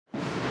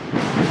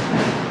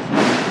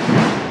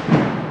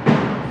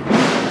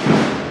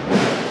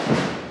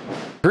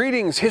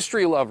Greetings,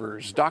 history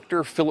lovers.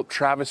 Dr. Philip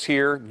Travis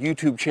here,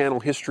 YouTube channel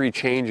History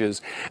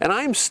Changes, and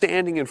I'm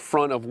standing in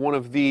front of one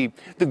of the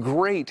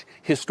great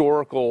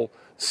historical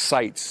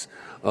sites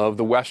of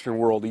the Western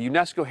world, a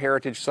UNESCO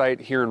heritage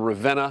site here in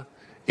Ravenna,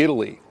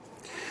 Italy.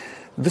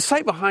 The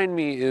site behind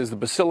me is the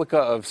Basilica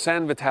of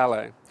San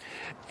Vitale,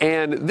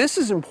 and this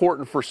is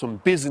important for some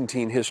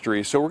Byzantine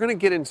history, so we're going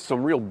to get into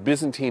some real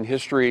Byzantine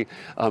history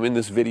in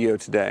this video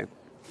today.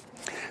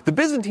 The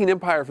Byzantine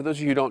Empire, for those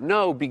of you who don't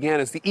know, began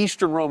as the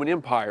Eastern Roman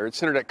Empire. It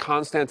centered at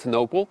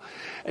Constantinople,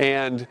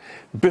 and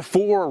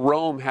before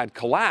Rome had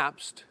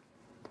collapsed,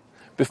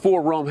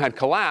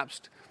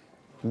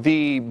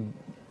 the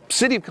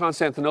city of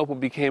Constantinople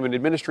became an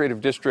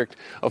administrative district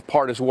of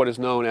part of what is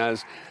known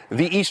as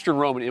the Eastern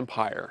Roman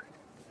Empire.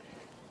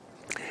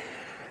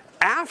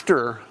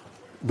 After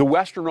the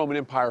Western Roman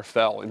Empire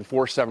fell in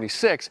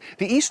 476,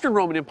 the Eastern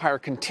Roman Empire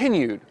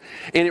continued,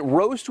 and it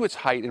rose to its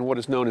height in what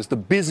is known as the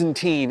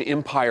Byzantine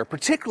Empire,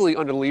 particularly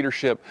under the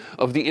leadership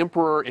of the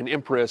Emperor and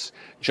Empress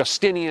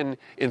Justinian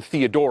and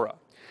Theodora.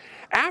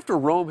 After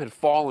Rome had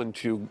fallen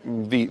to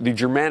the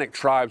Germanic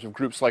tribes of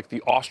groups like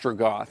the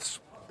Ostrogoths,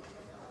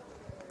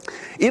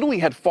 Italy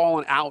had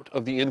fallen out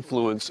of the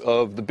influence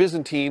of the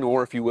Byzantine,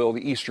 or if you will,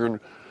 the Eastern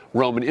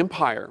Roman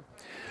Empire.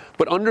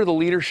 But under the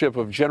leadership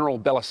of General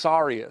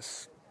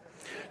Belisarius,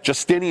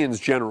 Justinian's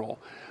general,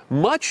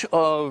 much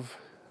of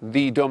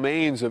the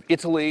domains of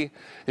Italy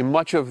and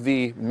much of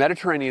the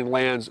Mediterranean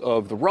lands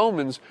of the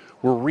Romans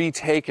were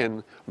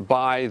retaken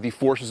by the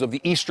forces of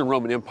the Eastern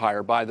Roman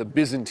Empire, by the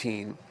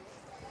Byzantine.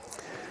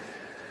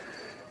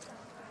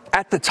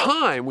 At the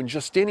time when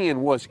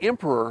Justinian was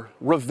emperor,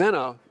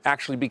 Ravenna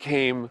actually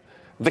became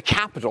the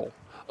capital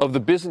of the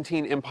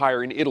Byzantine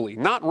Empire in Italy,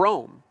 not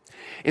Rome.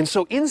 And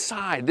so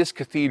inside this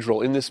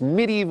cathedral, in this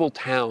medieval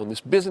town,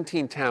 this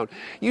Byzantine town,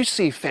 you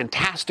see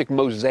fantastic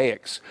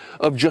mosaics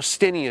of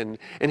Justinian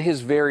and his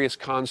various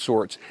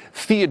consorts,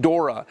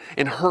 Theodora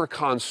and her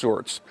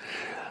consorts.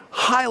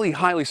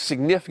 Highly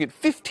significant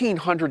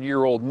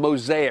 1,500-year-old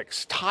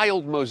mosaics,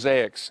 tiled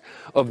mosaics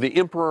of the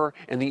emperor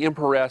and the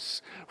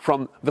empress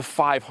from the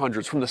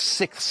 500s, from the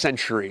 6th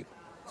century.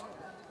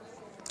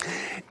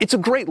 It's a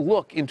great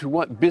look into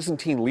what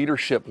Byzantine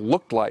leadership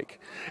looked like,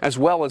 as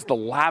well as the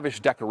lavish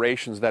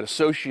decorations that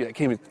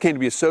came to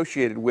be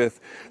associated with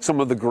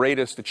some of the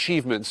greatest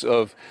achievements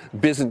of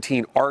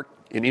Byzantine art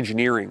and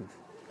engineering.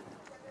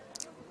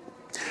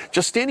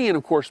 Justinian,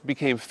 of course,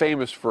 became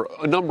famous for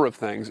a number of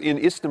things. In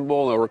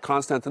Istanbul, or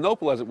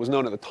Constantinople as it was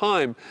known at the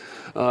time,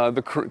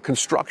 the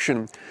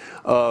construction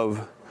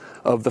of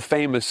the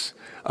famous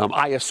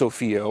Hagia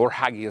Sophia, or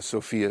Hagia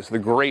Sophia, the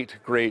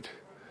great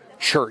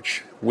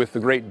church with the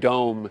great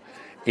dome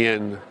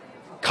in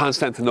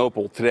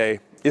Constantinople, today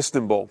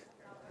Istanbul.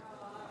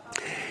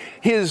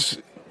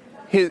 His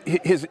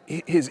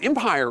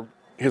empire,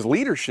 his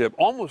leadership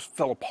almost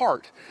fell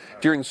apart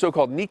during the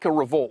so-called Nika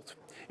Revolt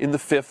in the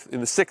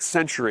 6th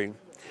century,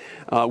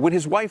 when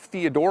his wife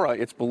Theodora,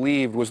 it's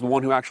believed, was the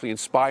one who actually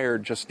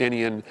inspired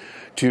Justinian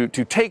to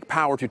take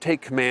power, to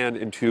take command,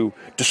 and to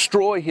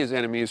destroy his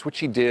enemies, which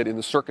he did in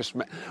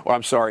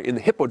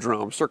the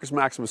Hippodrome. Circus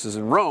Maximus is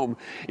in Rome,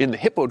 in the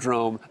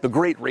Hippodrome, the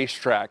great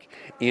racetrack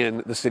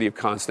in the city of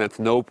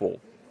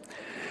Constantinople.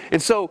 And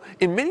so,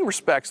 in many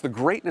respects, the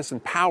greatness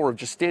and power of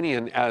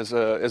Justinian as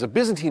a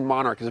Byzantine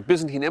monarch, as a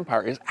Byzantine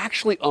empire, is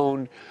actually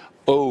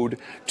owed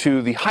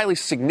to the highly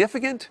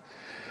significant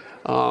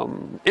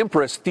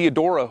Empress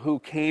Theodora, who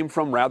came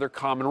from rather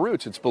common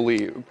roots, it's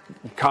believed.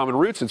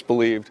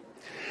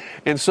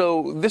 And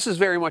so this is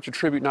very much a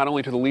tribute not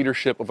only to the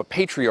leadership of a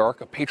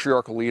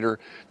patriarchal leader,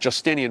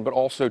 Justinian, but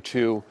also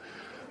to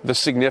the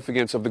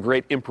significance of the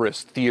great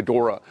Empress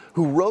Theodora,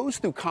 who rose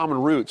through common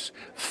roots,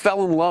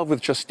 fell in love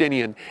with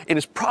Justinian, and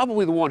is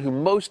probably the one who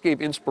most gave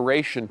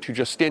inspiration to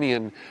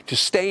Justinian to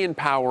stay in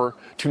power,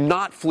 to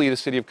not flee the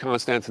city of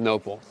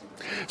Constantinople.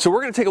 So we're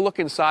going to take a look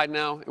inside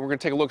now, and we're going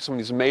to take a look at some of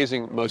these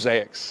amazing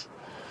mosaics.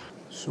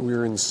 So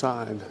we're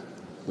inside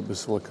the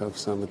Basilica of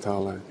San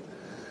Vitale, and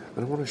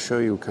I want to show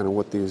you kind of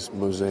what these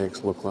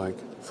mosaics look like.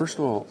 First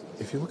of all,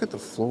 if you look at the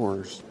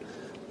floors,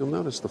 you'll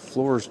notice the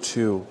floors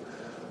too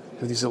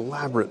have these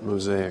elaborate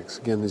mosaics.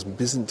 Again, these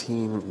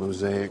Byzantine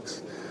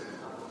mosaics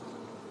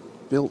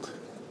built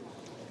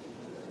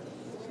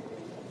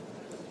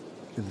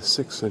in the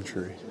 6th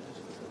century.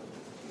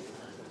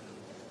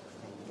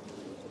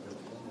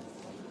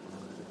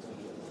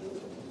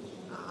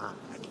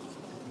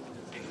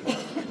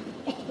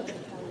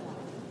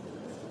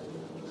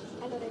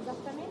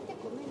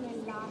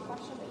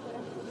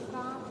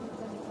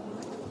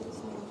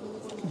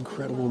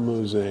 Incredible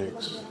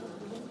mosaics.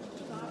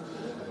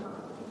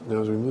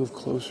 Now as we move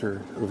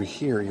closer over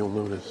here, you'll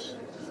notice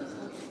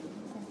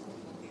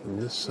on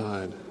this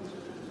side,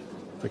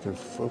 if I can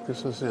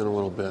focus us in a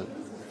little bit,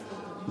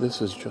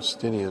 this is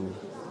Justinian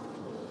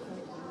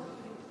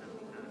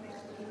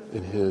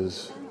and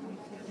his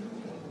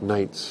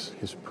knights,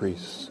 his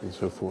priests, and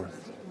so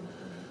forth.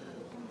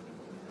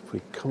 If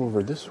we come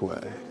over this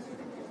way,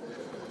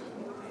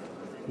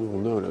 we will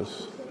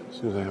notice, as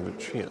soon as I have a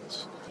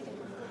chance,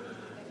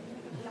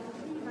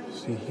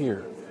 See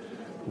here,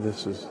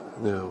 this is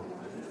now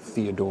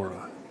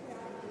Theodora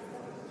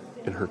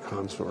and her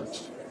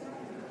consorts.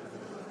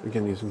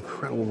 Again, these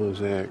incredible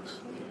mosaics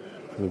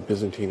from the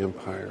Byzantine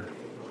Empire,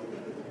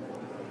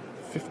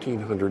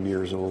 1,500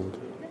 years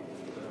old.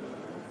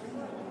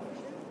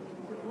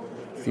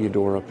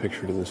 Theodora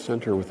pictured in the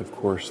center with, of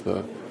course,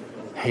 the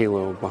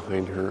halo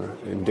behind her,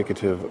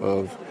 indicative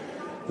of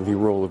the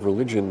role of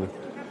religion,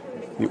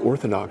 the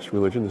Orthodox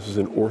religion. This is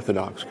an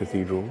Orthodox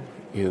cathedral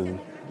in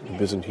the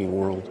Byzantine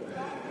world.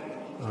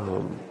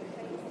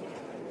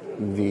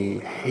 The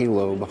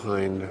halo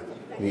behind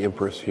the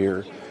Empress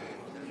here,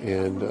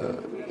 and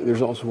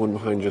there's also one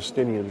behind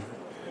Justinian.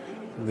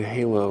 The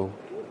halo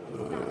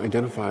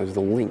identifies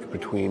the link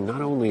between not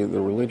only the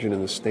religion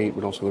and the state,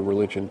 but also the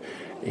religion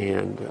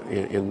and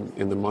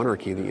the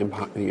monarchy, the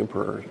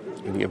emperor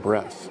and the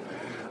empress.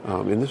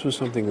 And this was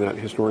something that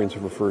historians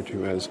have referred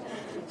to as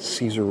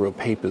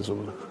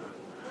Caesaropapism,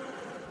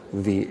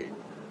 the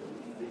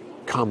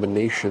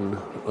combination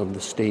of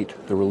the state,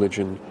 the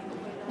religion,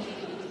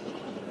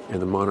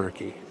 and the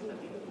monarchy.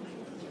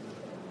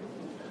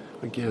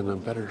 Again, a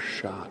better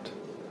shot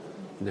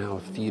now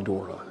of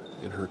Theodora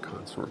and her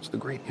consorts, the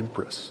great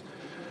empress.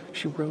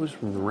 She rose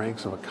from the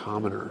ranks of a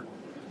commoner,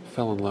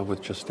 fell in love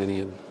with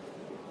Justinian.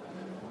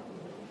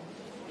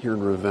 Here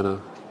in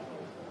Ravenna,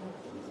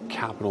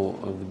 capital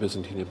of the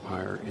Byzantine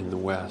Empire in the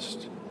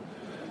west,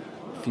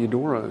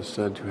 Theodora is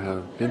said to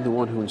have been the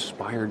one who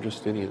inspired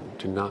Justinian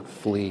to not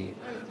flee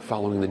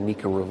following the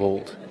Nika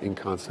revolt in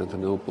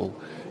Constantinople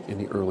in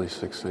the early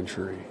 6th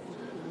century.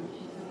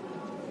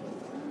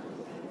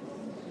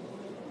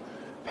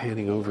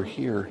 Panning over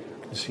here,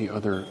 you can see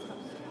other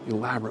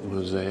elaborate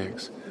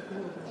mosaics,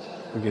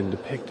 again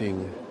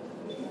depicting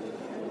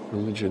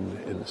religion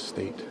and the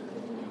state.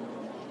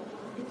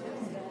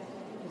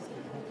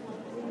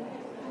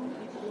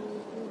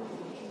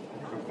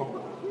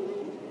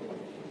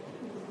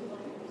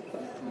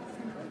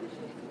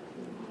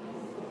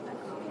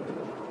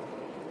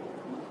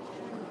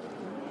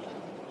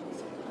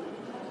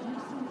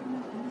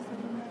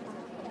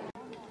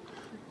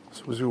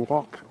 So as we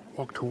walk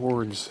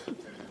towards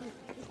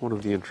one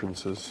of the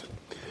entrances,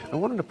 I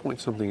wanted to point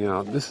something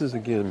out. This is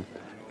again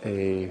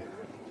a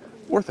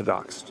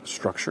Orthodox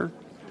structure.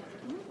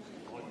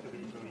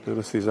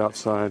 Notice these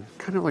outside,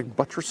 kind of like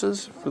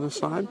buttresses for the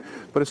side,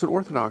 but it's an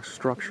Orthodox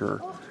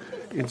structure.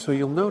 And so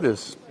you'll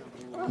notice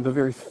the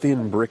very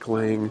thin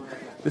bricklaying.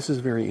 This is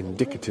very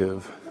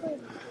indicative.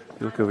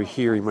 You look over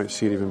here, you might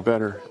see it even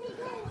better.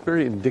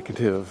 Very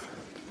indicative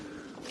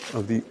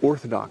of the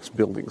Orthodox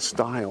building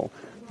style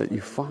that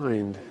you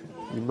find.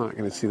 You're not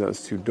going to see that,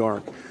 it's too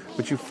dark,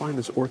 but you find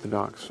this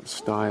Orthodox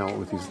style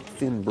with these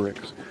thin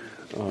bricks,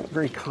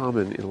 very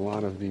common in a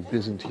lot of the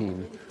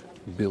Byzantine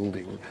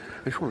building.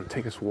 I just want to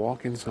take us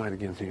walk inside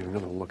again so you get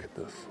another look at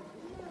this.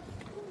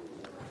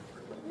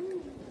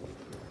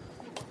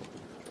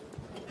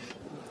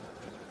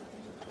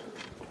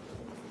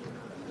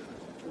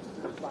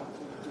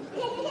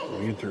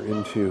 We enter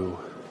into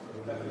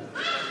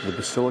the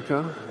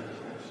Basilica.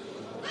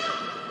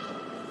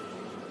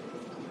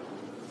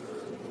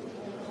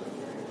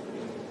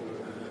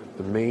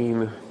 The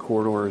main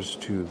corridors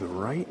to the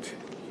right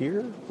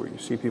here, where you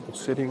see people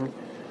sitting.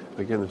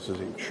 Again, this is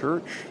a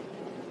church.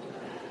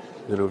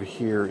 Then over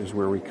here is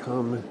where we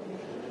come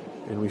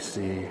and we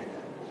see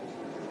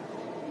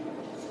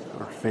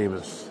our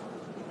famous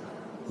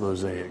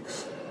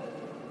mosaics.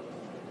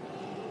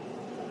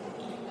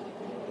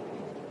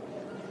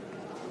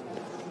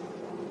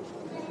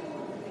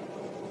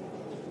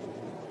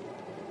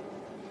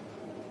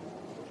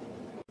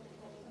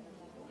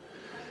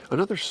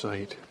 Another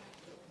site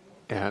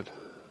at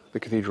the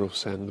Cathedral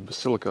of the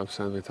Basilica of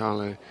San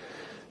Vitale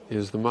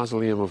is the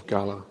Mausoleum of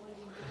Galla.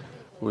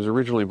 It was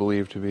originally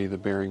believed to be the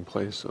burying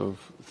place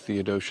of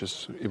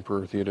Theodosius,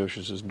 Emperor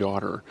Theodosius'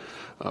 daughter.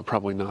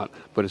 Probably not,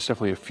 but it's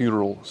definitely a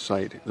funeral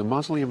site. The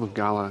Mausoleum of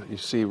Galla, you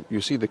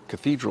see the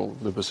cathedral,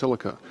 the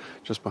basilica,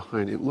 just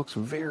behind. It looks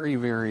very,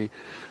 very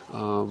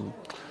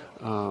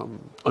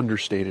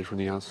understated from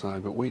the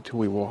outside, but wait till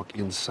we walk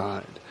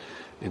inside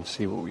and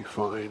see what we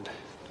find.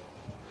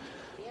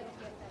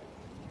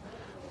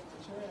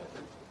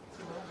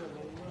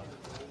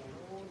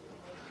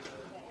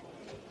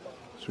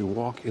 As we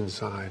walk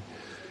inside,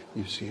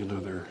 you see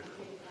another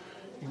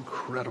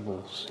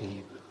incredible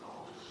scene,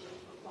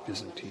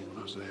 Byzantine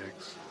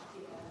mosaics.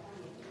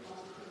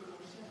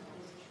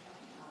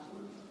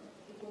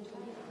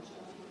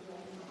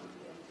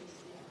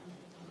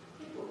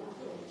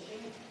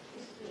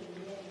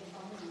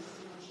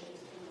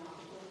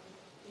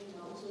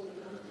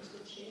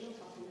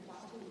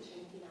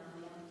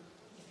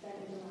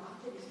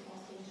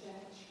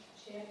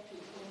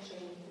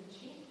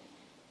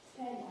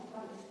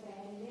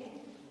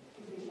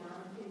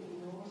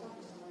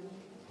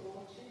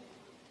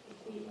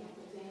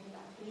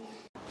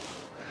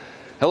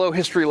 Hello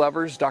history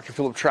lovers, Dr.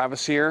 Philip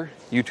Travis here,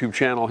 YouTube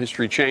channel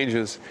History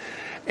Changes.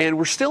 And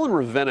we're still in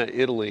Ravenna,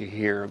 Italy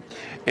here.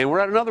 And we're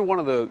at another one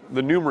of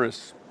the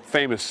numerous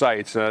famous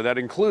sites that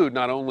include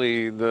not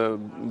only the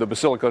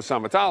Basilica of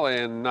San Vitale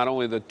and not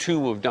only the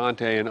tomb of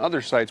Dante and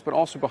other sites, but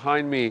also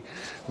behind me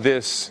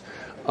this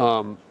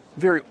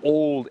very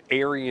old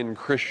Arian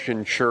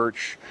Christian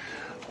church,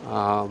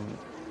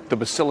 the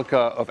Basilica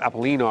of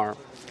Apollinar.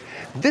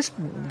 This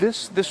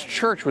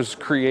church was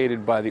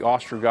created by the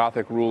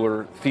Ostrogothic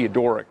ruler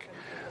Theodoric.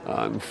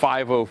 In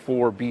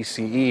 504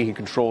 BCE, he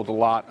controlled a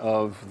lot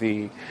of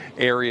the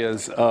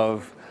areas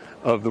of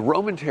the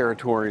Roman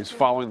territories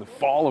following the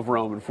fall of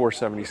Rome in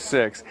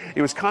 476.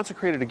 It was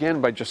consecrated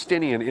again by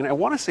Justinian in, I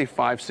want to say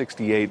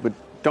 568, but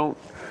don't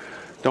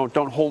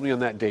hold me on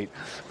that date,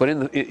 but in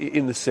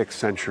the 6th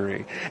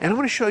century. And I'm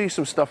going to show you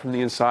some stuff from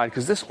the inside,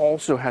 because this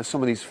also has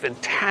some of these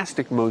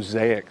fantastic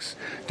mosaics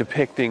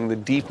depicting the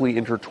deeply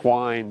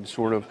intertwined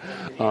sort of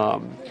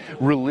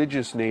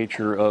religious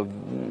nature of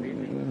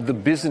the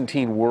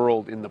Byzantine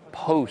world in the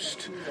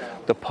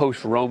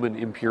post-Roman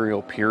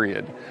imperial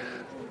period.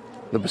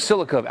 The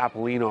Basilica of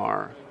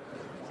Apollinar,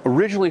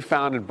 originally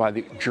founded by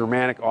the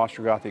Germanic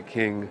Ostrogothic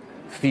king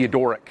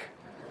Theodoric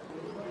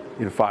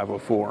in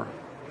 504.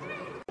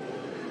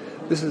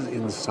 This is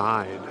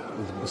inside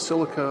of the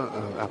Basilica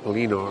of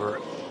Apollinar,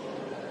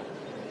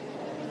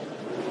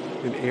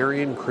 an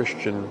Arian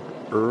Christian,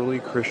 early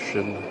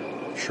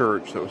Christian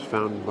church that was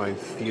founded by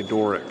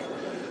Theodoric.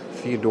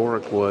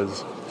 Theodoric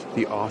was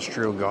the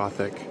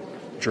Ostrogothic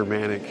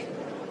Germanic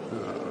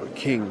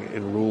king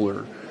and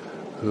ruler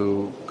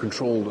who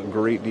controlled a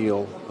great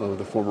deal of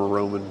the former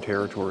Roman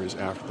territories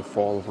after the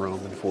fall of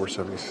Rome in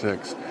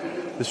 476.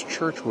 This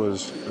church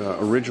was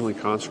originally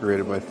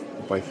consecrated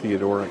by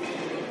Theodoric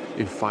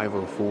in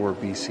 504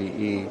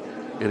 BCE,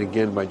 and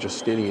again by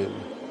Justinian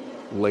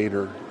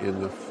later in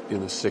the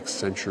 6th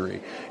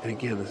century. And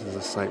again, this is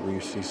a site where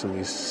you see some of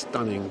these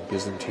stunning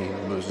Byzantine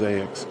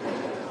mosaics.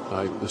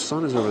 The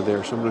sun is over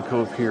there, so I'm going to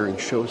come up here and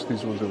show us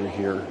these ones over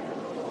here.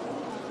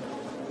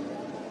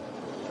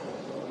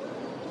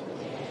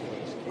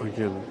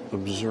 Again,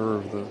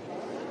 observe the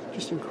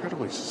just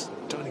incredibly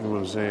stunning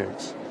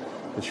mosaics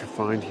that you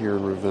find here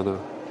in Ravenna.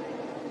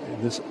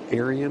 And this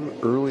Arian,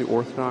 early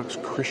Orthodox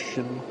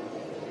Christian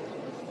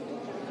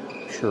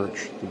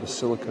church, the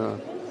Basilica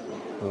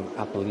of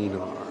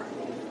Apollinar.